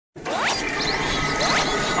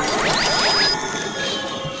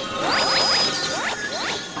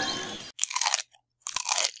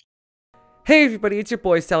Hey everybody, it's your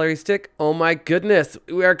boy Celery Stick. Oh my goodness,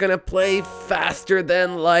 we are gonna play Faster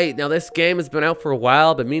Than Light. Now this game has been out for a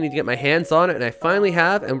while, but meaning to get my hands on it, and I finally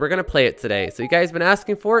have, and we're gonna play it today. So you guys have been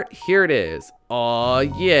asking for it, here it is. Oh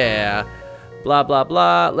yeah. Blah blah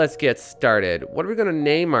blah, let's get started. What are we gonna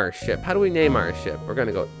name our ship? How do we name our ship? We're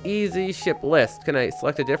gonna go easy ship list. Can I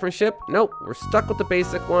select a different ship? Nope, we're stuck with the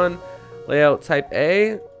basic one. Layout type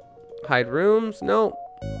A. Hide rooms, nope.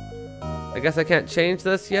 I guess I can't change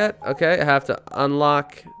this yet. Okay, I have to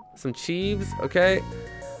unlock some Chieves. Okay.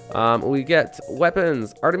 We get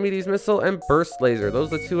weapons, Archimedes missile and burst laser.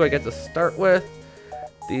 Those are the two I get to start with.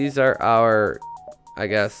 These are our, I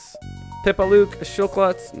guess, Pipalook,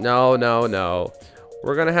 Shulkluts. No.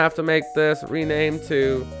 We're gonna have to make this rename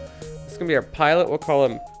to, it's gonna be our pilot. We'll call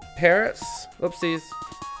him Paris. Whoopsies.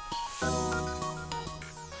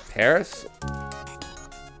 Paris.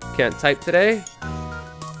 Can't type today.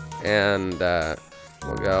 And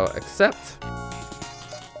we'll go accept.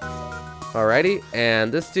 Alrighty,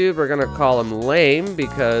 and this dude we're gonna call him Lame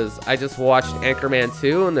because I just watched Anchorman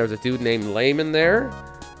 2 and there's a dude named Lame in there.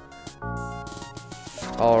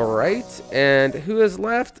 Alright, and who is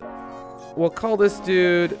left? We'll call this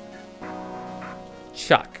dude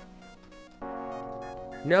Chuck.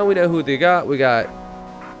 Now we know who they got. We got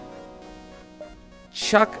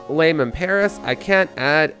Chuck, Lame, and Paris. I can't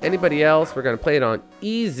add anybody else. We're gonna play it on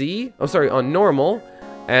easy. Oh, sorry, on normal.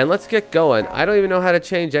 And let's get going. I don't even know how to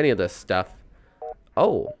change any of this stuff.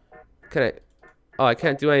 Oh, can I? Oh, I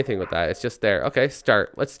can't do anything with that. It's just there. Okay,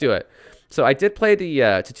 start. Let's do it. So I did play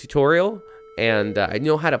the tutorial, and I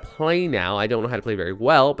know how to play now. I don't know how to play very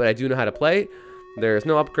well, but I do know how to play. There's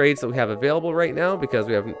no upgrades that we have available right now because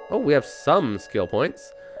we have some skill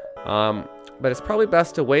points. But it's probably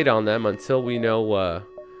best to wait on them until we know a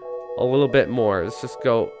little bit more. Let's just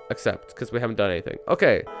go accept because we haven't done anything.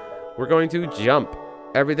 Okay, we're going to jump.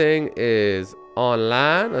 Everything is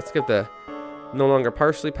online. Let's get the no longer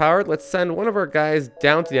partially powered. Let's send one of our guys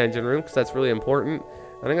down to the engine room because that's really important.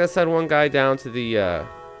 And I'm gonna send one guy down to the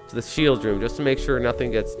shield room just to make sure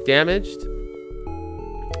nothing gets damaged.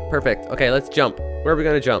 Perfect. Okay, let's jump. Where are we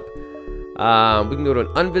gonna jump? We can go to an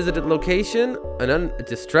unvisited location, a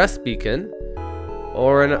distress beacon,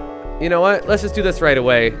 or you know what? Let's just do this right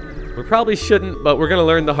away. We probably shouldn't, but we're gonna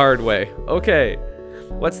learn the hard way. Okay.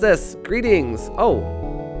 What's this? Greetings. Oh.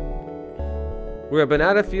 We're a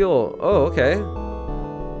banana fuel. Oh, okay.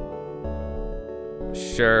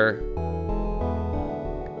 Sure.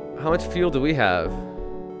 How much fuel do we have?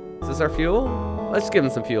 Is this our fuel? Let's give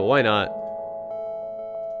him some fuel. Why not?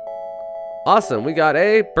 Awesome. We got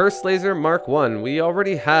a burst laser Mark 1. We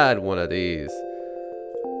already had one of these.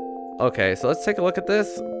 Okay, so let's take a look at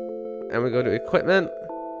this. And we go to equipment.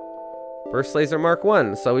 Burst laser Mark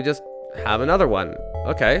 1. So we just have another one.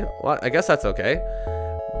 Okay, well, I guess that's okay.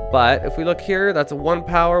 But if we look here, that's a 1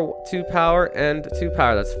 power, 2 power, and 2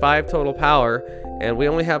 power. That's 5 total power. And we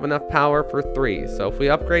only have enough power for 3. So if we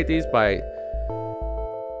upgrade these by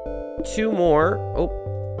 2 more. Oh.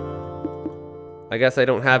 I guess I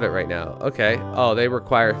don't have it right now. Okay. Oh, they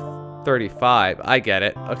require 35. I get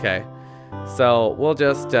it. Okay. So we'll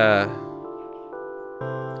just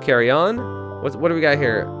carry on. What do we got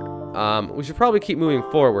here? We should probably keep moving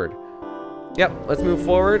forward. Yep, let's move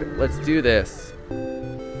forward. Let's do this.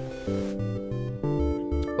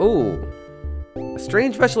 Oh. A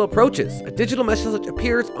strange vessel approaches. A digital message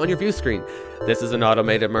appears on your view screen. This is an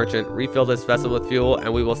automated merchant. Refill this vessel with fuel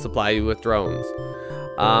and we will supply you with drones.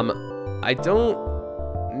 I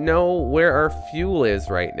don't know where our fuel is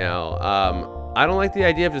right now. I don't like the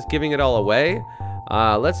idea of just giving it all away.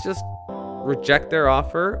 Let's just reject their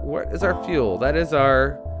offer. What is our fuel? That is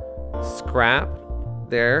our scrap.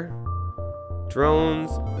 There.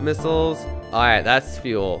 Drones, missiles. Alright, that's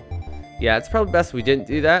fuel. Yeah, it's probably best we didn't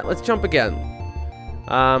do that. Let's jump again.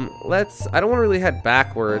 I don't want to really head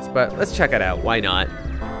backwards, but let's check it out. Why not?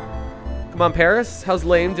 Come on, Paris. How's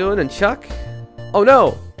Lame doing? And Chuck? Oh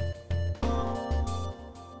no!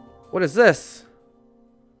 What is this?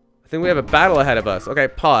 I think we have a battle ahead of us. Okay,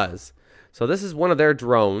 pause. So this is one of their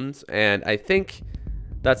drones, and I think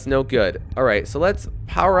that's no good. Alright, so let's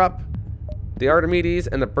power up the Archimedes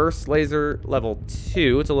and the burst laser level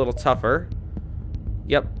 2. It's a little tougher.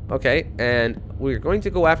 Yep, okay. And we're going to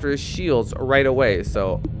go after his shields right away.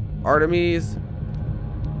 So, Archimedes.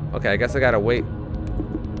 Okay, I guess I gotta wait.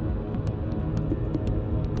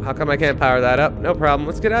 How come I can't power that up? No problem.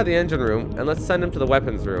 Let's get out of the engine room and let's send him to the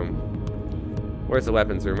weapons room. Where's the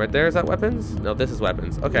weapons room? Right there? Is that weapons? No, this is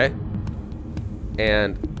weapons. Okay.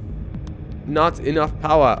 And not enough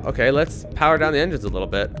power. Okay, let's power down the engines a little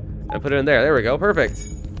bit and put it in there. There we go. Perfect.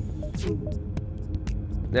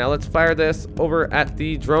 Now let's fire this over at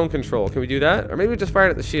the drone control. Can we do that? Or maybe we just fire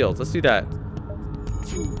it at the shields. Let's do that.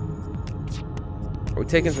 Are we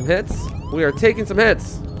taking some hits? We are taking some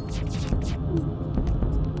hits.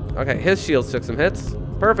 Okay, his shields took some hits.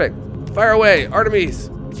 Perfect. Fire away, Artemis.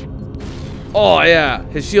 Oh, yeah.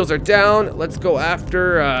 His shields are down. Let's go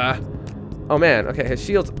after... Oh, man. Okay, his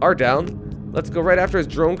shields are down. Let's go right after his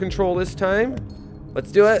drone control this time.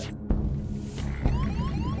 Let's do it.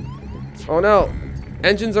 Oh, no.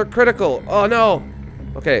 Engines are critical. Oh, no.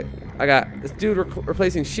 Okay, I got this dude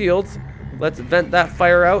replacing shields. Let's vent that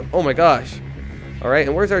fire out. Oh, my gosh. All right,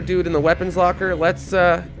 and where's our dude in the weapons locker? Let's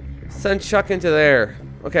send Chuck into there.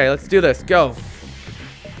 Okay, let's do this. Go.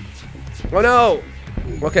 Oh, no.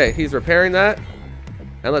 Okay, he's repairing that.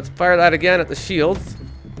 And let's fire that again at the shields.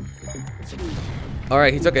 All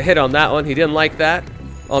right, he took a hit on that one. He didn't like that.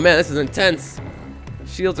 Oh, man, this is intense.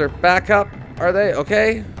 Shields are back up. Are they?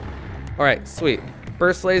 Okay. All right, sweet.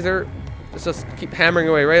 Burst laser. Let's just keep hammering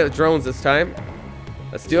away right at the drones this time.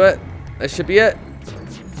 Let's do it. That should be it.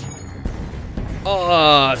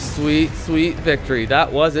 Oh, sweet, sweet victory.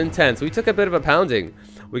 That was intense. We took a bit of a pounding.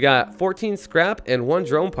 We got 14 scrap and 1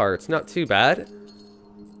 drone parts. Not too bad.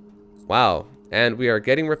 Wow. And we are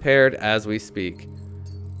getting repaired as we speak.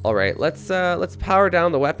 All right, let's power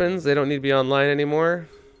down the weapons. They don't need to be online anymore.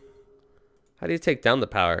 How do you take down the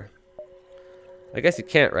power? I guess you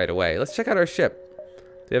can't right away. Let's check out our ship.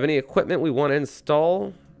 Do we have any equipment we want to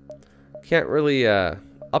install? Can't really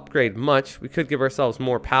upgrade much. We could give ourselves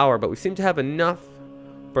more power, but we seem to have enough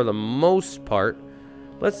for the most part.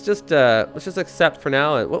 Let's just accept for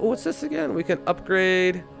now. And what's this again? We can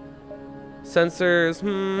upgrade sensors.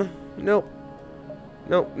 Nope.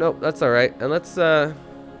 Nope. That's all right. And let's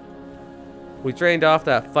we drained off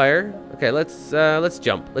that fire. Okay, let's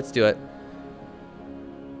jump. Let's do it.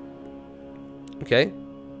 Okay.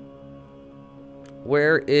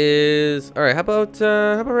 Where is... All right, how about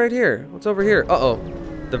right here? What's over here? Uh-oh.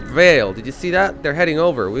 The Veil. Did you see that? They're heading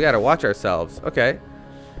over. We got to watch ourselves. Okay.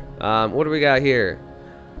 What do we got here?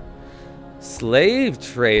 Slave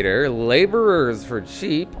trader. Laborers for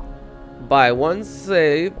cheap. Buy 1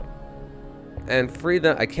 slave and free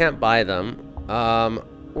them. I can't buy them.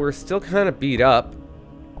 We're still kind of beat up.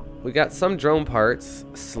 We got some drone parts.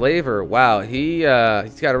 Slaver. Wow. He's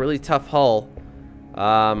got a really tough hull.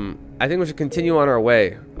 I think we should continue on our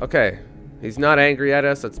way. Okay. He's not angry at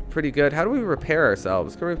us. That's pretty good. How do we repair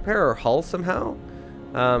ourselves? Can we repair our hull somehow?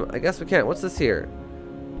 I guess we can't. What's this here?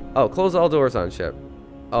 Oh, close all doors on ship.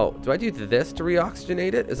 Oh, do I do this to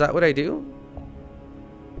re-oxygenate it? Is that what I do?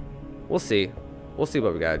 We'll see. We'll see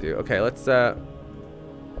what we gotta do. Okay, let's,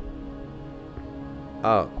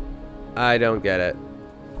 Oh. I don't get it.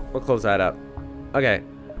 We'll close that up. Okay.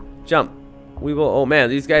 Jump. We will... Oh, man,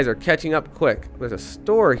 these guys are catching up quick. There's a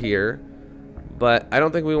store here, but I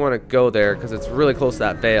don't think we want to go there because it's really close to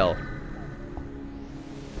that veil.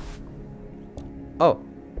 Oh.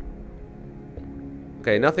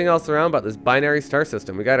 Okay, nothing else around but this binary star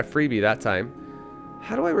system. We got a freebie that time.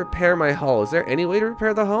 How do I repair my hull? Is there any way to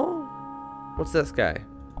repair the hull? What's this guy?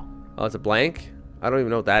 Oh, it's a blank? I don't even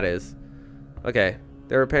know what that is. Okay.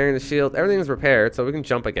 They're repairing the shield. Everything's repaired, so we can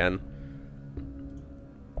jump again.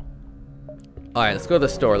 Alright, let's go to the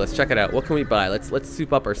store. Let's check it out. What can we buy? Let's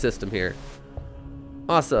soup up our system here.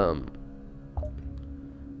 Awesome.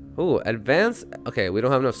 Ooh, advanced. Okay, we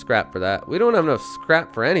don't have enough scrap for that. We don't have enough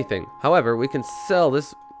scrap for anything. However, we can sell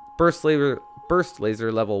this burst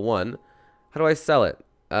laser level 1. How do I sell it?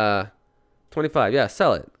 25. Yeah,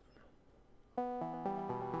 sell it.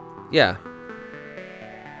 Yeah.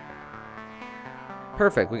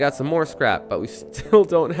 Perfect. We got some more scrap, but we still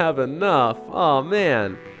don't have enough. Oh,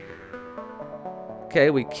 man. Okay,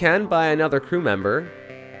 we can buy another crew member.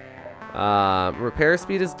 Repair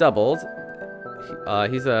speed is doubled.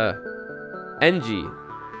 He's a NG.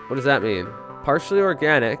 What does that mean? Partially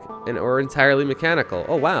organic and or entirely mechanical.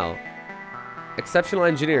 Oh, wow. Exceptional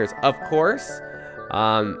engineers, of course.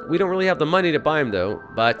 We don't really have the money to buy him, though,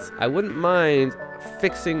 but I wouldn't mind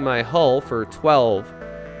fixing my hull for 12.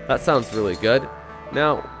 That sounds really good.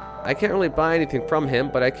 Now, I can't really buy anything from him,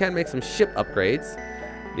 but I can make some ship upgrades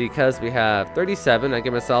because we have 37. I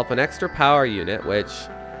give myself an extra power unit, which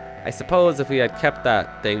I suppose if we had kept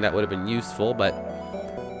that thing, that would have been useful, but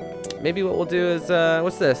maybe what we'll do is,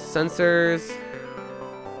 what's this? Sensors.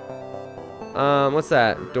 What's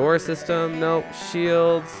that? Door system? Nope.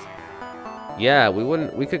 Shields. Yeah,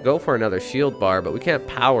 we could go for another shield bar, but we can't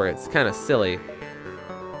power it. It's kind of silly.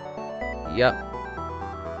 Yep.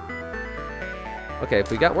 Okay,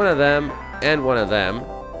 if we got one of them and one of them.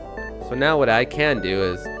 So now what I can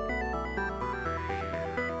do is...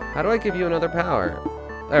 How do I give you another power?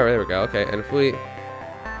 Oh, there we go. Okay, and if we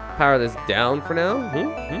power this down for now.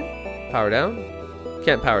 Power down.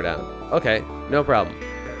 Can't power down. Okay, no problem.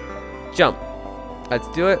 Jump. Let's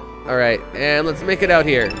do it. All right, and let's make it out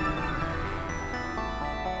here.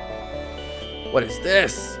 What is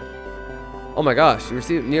this? Oh my gosh, you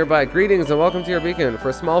received nearby greetings and welcome to your beacon. For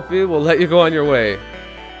a small fee, we'll let you go on your way.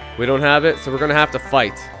 We don't have it, so we're gonna have to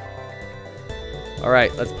fight. All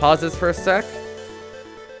right, let's pause this for a sec.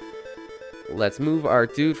 Let's move our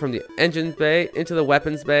dude from the engine bay into the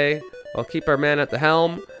weapons bay. I'll keep our man at the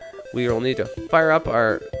helm. We will need to fire up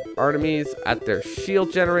our Artemis at their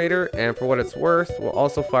shield generator, and for what it's worth, we'll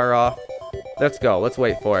also fire off. Let's go. Let's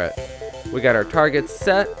wait for it. We got our targets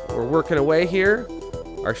set. We're working away here.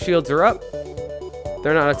 Our shields are up.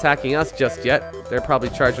 They're not attacking us just yet. They're probably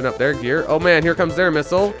charging up their gear. Oh man, here comes their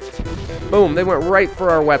missile. Boom, they went right for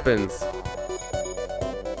our weapons.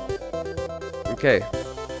 Okay.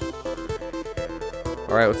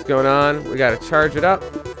 Alright, what's going on? We gotta charge it up.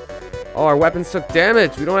 Oh, our weapons took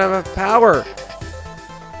damage. We don't have enough power.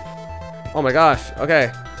 Oh my gosh.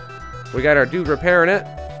 Okay. We got our dude repairing it.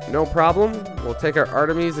 No problem. We'll take our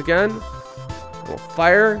Artemis again. We'll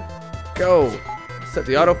fire. Go. Set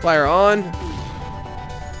the auto fire on.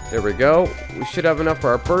 There we go. We should have enough for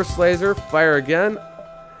our burst laser. Fire again.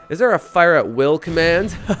 Is there a fire at will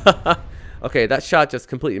command? Okay, that shot just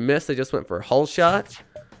completely missed. They just went for a hull shot.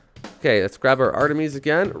 Okay, let's grab our Artemis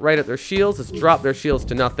again. Right at their shields. Let's drop their shields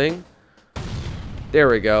to nothing. There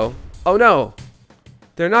we go. Oh no.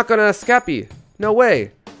 They're not gonna escape. No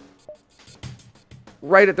way.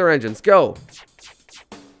 Right at their engines. Go.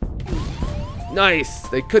 Nice.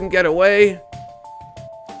 They couldn't get away.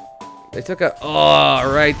 They took a...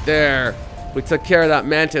 Oh, right there. We took care of that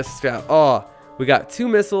mantis scout. Oh, we got 2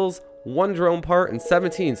 missiles, 1 drone part, and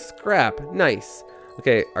 17 scrap. Nice.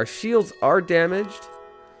 Okay, our shields are damaged.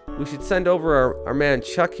 We should send over our man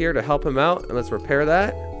Chuck here to help him out, and let's repair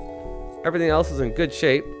that. Everything else is in good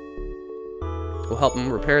shape. We'll help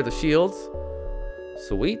him repair the shields.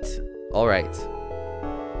 Sweet. All right.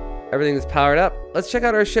 Everything is powered up. Let's check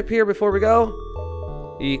out our ship here before we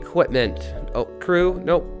go. Equipment. Oh, crew.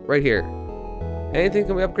 Nope. Right here. Anything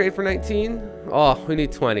can we upgrade for 19? Oh, we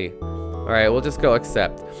need 20. All right, we'll just go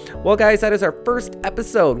accept. Well, guys, that is our first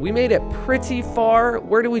episode. We made it pretty far.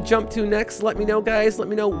 Where do we jump to next? Let me know, guys. Let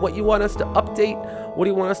me know what you want us to update. What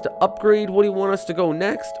do you want us to upgrade? What do you want us to go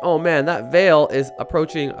next? Oh, man, that veil is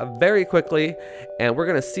approaching very quickly, and we're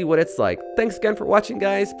going to see what it's like. Thanks again for watching,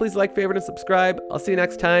 guys. Please like, favorite, and subscribe. I'll see you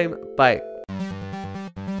next time. Bye.